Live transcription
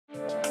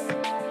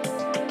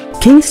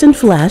Kingston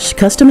Flash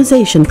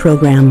Customization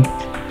Program.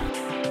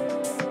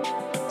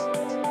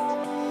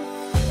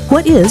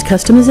 What is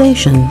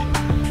customization?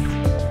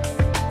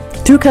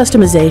 Through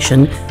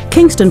customization,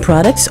 Kingston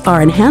products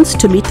are enhanced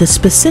to meet the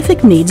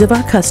specific needs of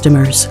our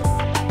customers.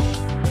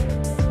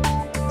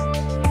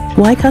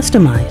 Why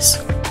customize?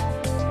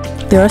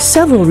 There are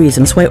several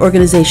reasons why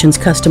organizations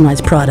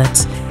customize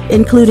products,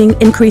 including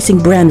increasing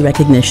brand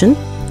recognition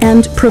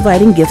and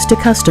providing gifts to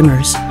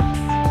customers.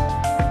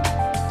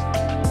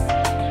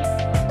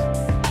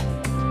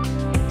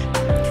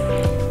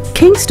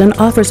 Kingston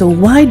offers a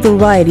wide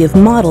variety of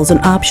models and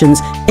options,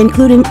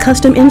 including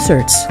custom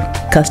inserts,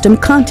 custom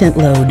content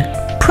load,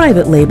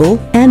 private label,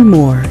 and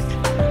more.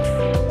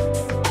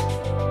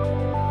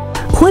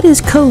 What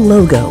is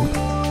co-logo?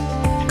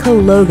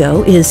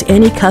 Co-logo is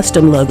any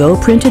custom logo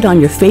printed on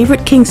your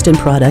favorite Kingston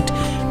product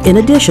in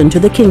addition to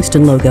the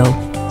Kingston logo.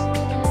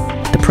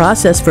 The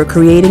process for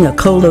creating a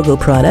co-logo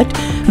product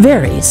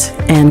varies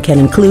and can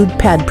include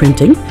pad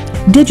printing,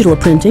 digital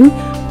printing,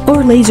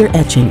 or laser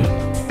etching.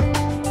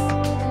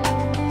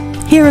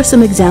 Here are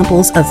some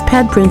examples of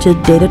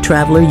pad-printed Data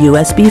Traveler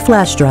USB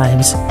flash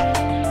drives.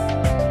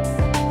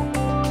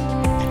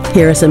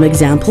 Here are some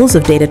examples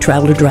of Data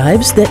Traveler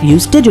drives that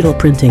use digital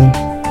printing.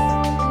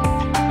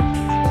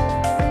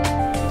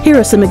 Here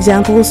are some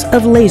examples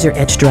of laser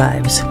etch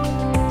drives.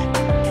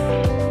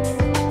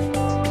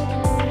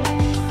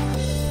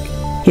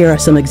 Here are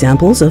some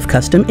examples of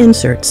custom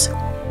inserts.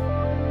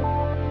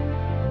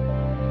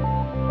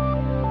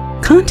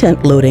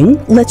 Content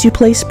loading lets you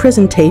place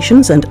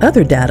presentations and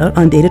other data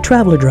on Data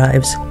Traveler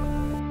drives.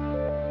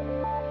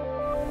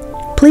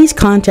 Please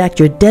contact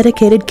your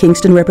dedicated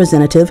Kingston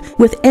representative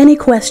with any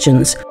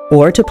questions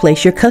or to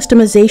place your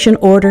customization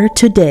order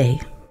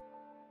today.